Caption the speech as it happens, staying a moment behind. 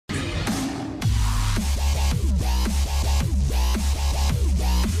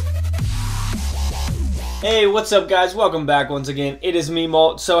Hey, what's up guys? Welcome back once again. It is me,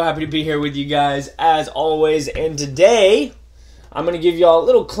 Malt. So happy to be here with you guys as always. And today, I'm going to give y'all a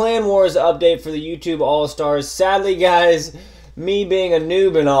little Clan Wars update for the YouTube All-Stars. Sadly guys, me being a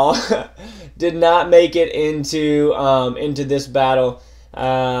noob and all, did not make it into this battle.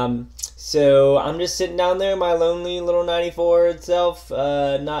 So I'm just sitting down there in my lonely little 94 itself,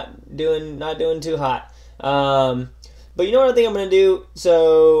 not doing too hot. But you know what I think I'm going to do?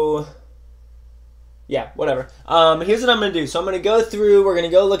 So yeah, whatever. Here's what I'm going to do. So I'm going to go through, we're going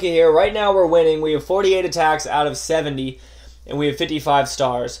to go look at here. Right now we're winning. We have 48 attacks out of 70, and we have 55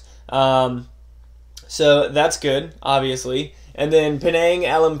 stars. So that's good, obviously. And then Penang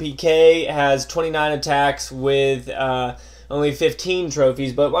P.E.K.K.A has 29 attacks with only 15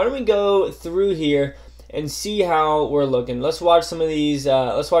 trophies. But why don't we go through here and see how we're looking? Let's watch some of these.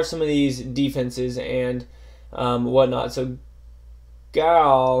 Defenses and whatnot. So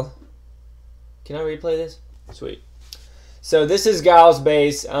Gal. Can I replay this? Sweet. So this is Gal's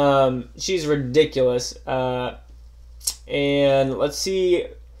base. She's ridiculous. And let's see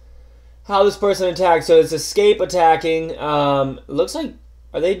how this person attacks. So it's escape attacking. Looks like,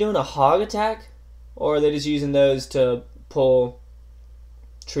 are they doing a hog attack? Or are they just using those to pull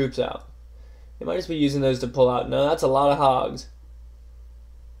troops out? They might just be using those to pull out. No, that's a lot of hogs.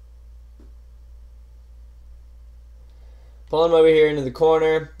 Pulling them over here into the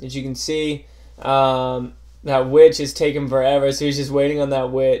corner, as you can see. That witch is taking forever, so he's just waiting on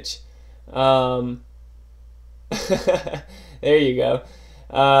that witch. There you go.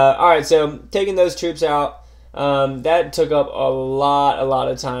 Alright, so taking those troops out, that took up a lot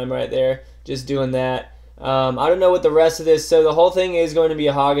of time right there, just doing that. I don't know what the rest of this, so the whole thing is going to be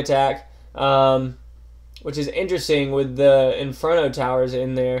a hog attack, which is interesting with the Inferno towers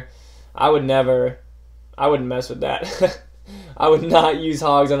in there. I wouldn't mess with that. I would not use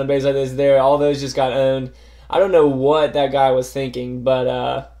hogs on a base like this. There, all those just got owned. I don't know what that guy was thinking,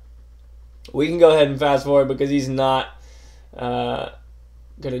 but we can go ahead and fast forward because he's not gonna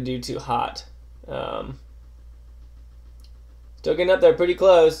do too hot. Still getting up there pretty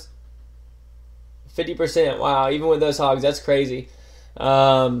close. 50%. Wow, even with those hogs, that's crazy.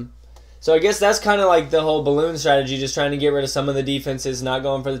 So I guess that's kind of like the whole balloon strategy, just trying to get rid of some of the defenses, not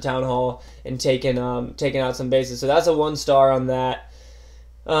going for the town hall, and taking out some bases. So that's a 1-star on that.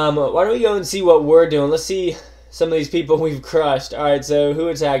 Why don't we go and see what we're doing? Let's see some of these people we've crushed. All right, so who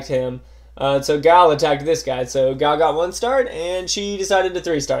attacked him? So Gal attacked this guy. So Gal got 1 star, and she decided to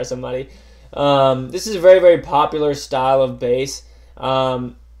 3-star somebody. This is a very popular style of base. I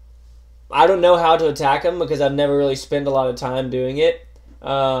don't know how to attack them because I've never really spent a lot of time doing it.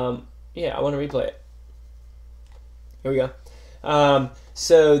 Yeah, I want to replay it. Here we go.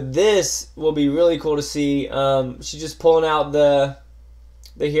 So this will be really cool to see. She's just pulling out the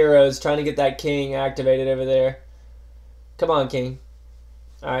heroes, trying to get that king activated over there. Come on, king.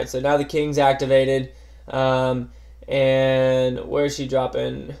 Alright, so now the king's activated. And where is she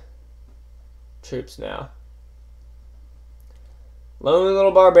dropping troops now? Lonely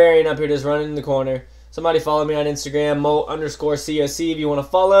little barbarian up here just running in the corner. Somebody follow me on Instagram, Molt_COC if you want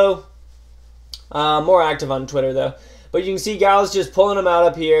to follow. More active on Twitter though. But you can see Gal's just pulling them out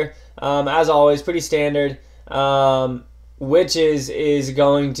up here. As always, pretty standard. Witches is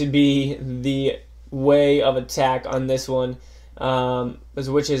going to be the way of attack on this one. Those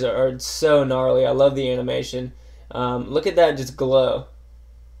witches are so gnarly. I love the animation. Look at that just glow.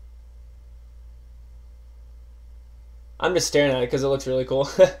 I'm just staring at it because it looks really cool.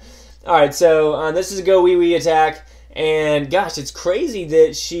 Alright, so this is a go wee wee attack. And gosh, it's crazy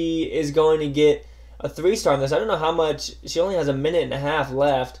that she is going to get a 3-star on this. I don't know how much. She only has a minute and a half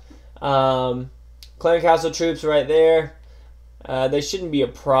left. Clan Castle troops right there. They shouldn't be a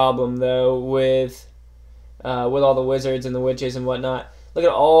problem though with all the wizards and the witches and whatnot. Look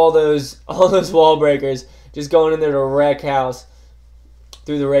at all those wall breakers just going in there to wreck house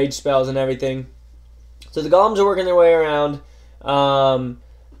through the rage spells and everything. So the golems are working their way around.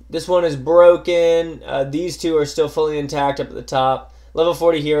 This one is broken. These two are still fully intact up at the top. Level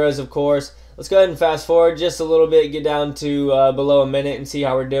 40 heroes, of course. Let's go ahead and fast forward just a little bit, get down to below a minute and see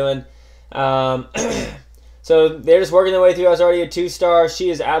how we're doing. So they're just working their way through. I was already a 2-star. She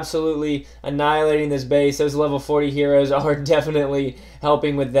is absolutely annihilating this base. Those level 40 heroes are definitely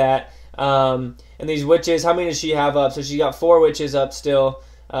helping with that. And these witches, how many does she have up? So she got 4 witches up still,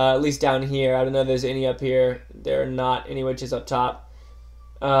 at least down here. I don't know if there's any up here. There are not any witches up top.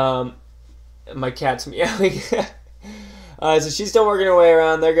 My cat's meowing. So she's still working her way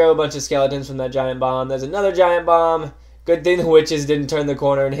around. There go a bunch of skeletons from that giant bomb. There's another giant bomb. Good thing the witches didn't turn the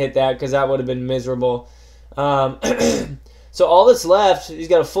corner and hit that, because that would have been miserable. So all that's left, he's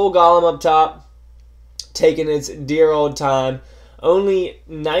got a full golem up top. taking its dear old time. Only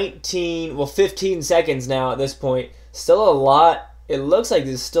 15 seconds now at this point. Still a lot. It looks like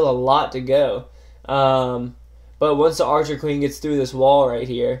there's still a lot to go. But once the Archer Queen gets through this wall right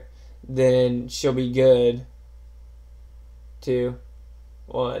here, then she'll be good. 2,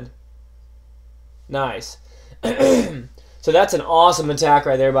 1. Nice. So that's an awesome attack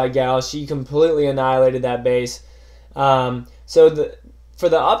right there by Gal. She completely annihilated that base. For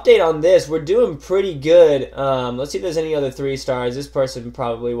the update on this, we're doing pretty good. Let's see if there's any other 3 stars. This person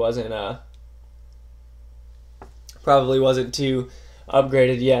probably wasn't too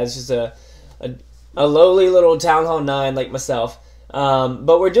upgraded. Yeah, it's just a lowly little Town Hall 9 like myself.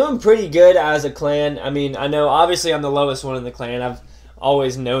 But we're doing pretty good as a clan. I mean, I know obviously I'm the lowest one in the clan. I've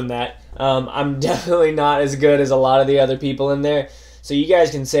always known that. I'm definitely not as good as a lot of the other people in there. So you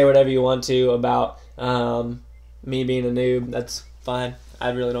guys can say whatever you want to about me being a noob. That's fine. I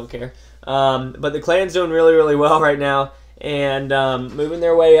really don't care. But the clan's doing really, really well right now, and moving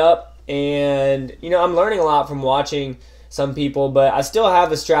their way up. And, you know, I'm learning a lot from watching some people, but I still have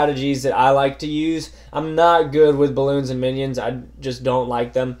the strategies that I like to use. I'm not good with balloons and minions. I just don't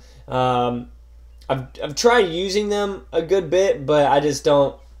like them. I've tried using them a good bit, but I just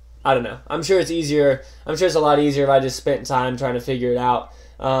don't. I don't know. I'm sure it's easier. I'm sure it's a lot easier if I just spent time trying to figure it out.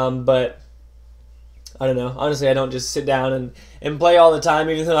 But I don't know. Honestly, I don't just sit down and play all the time,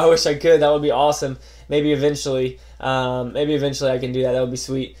 even though I wish I could. That would be awesome. Maybe eventually I can do that. That would be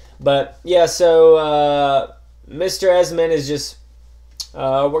sweet. But yeah, so Mr. Esmond is just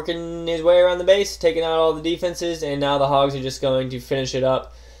working his way around the base, taking out all the defenses, and now the Hogs are just going to finish it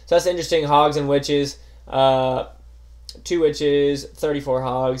up. So that's interesting. Hogs and Witches. 2 Witches, 34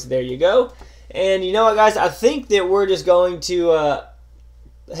 Hogs. There you go. And you know what, guys? I think that we're just going to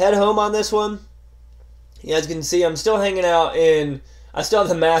head home on this one. You guys can see I'm still hanging out in. I still have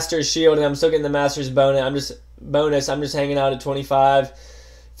the Master's Shield, and I'm still getting the Master's bonus. I'm just hanging out at 25.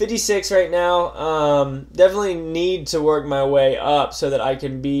 56 right now. Definitely need to work my way up so that I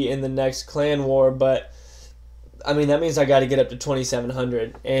can be in the next clan war, but I mean that means I got to get up to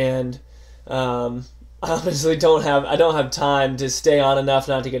 2700, and I honestly don't have time to stay on enough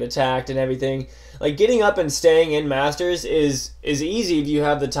not to get attacked and everything. Like, getting up and staying in Masters is easy if you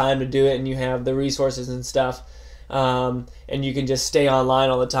have the time to do it and you have the resources and stuff, and you can just stay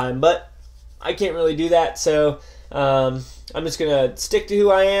online all the time. But I can't really do that, so I'm just going to stick to who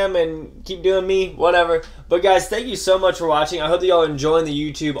I am and keep doing me, whatever. But guys, thank you so much for watching. I hope that y'all enjoying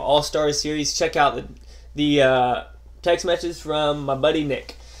the YouTube All-Stars series. Check out the text messages from my buddy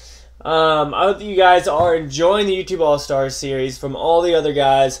Nick. I hope that you guys are enjoying the YouTube All-Stars series from all the other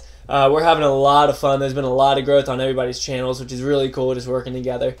guys. We're having a lot of fun. There's been a lot of growth on everybody's channels, which is really cool, just working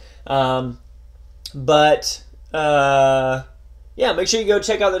together. Yeah, make sure you go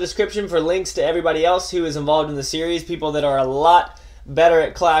check out the description for links to everybody else who is involved in the series, people that are a lot better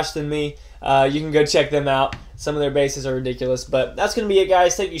at Clash than me. You can go check them out. Some of their bases are ridiculous. But that's going to be it,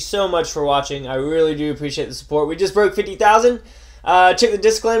 guys. Thank you so much for watching. I really do appreciate the support. We just broke 50,000. Check the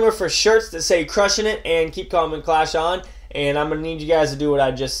disclaimer for shirts that say "Crushing It" and "Keep Calm and Clash On." And I'm going to need you guys to do what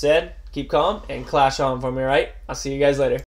I just said. Keep calm and clash on for me, right? I'll see you guys later.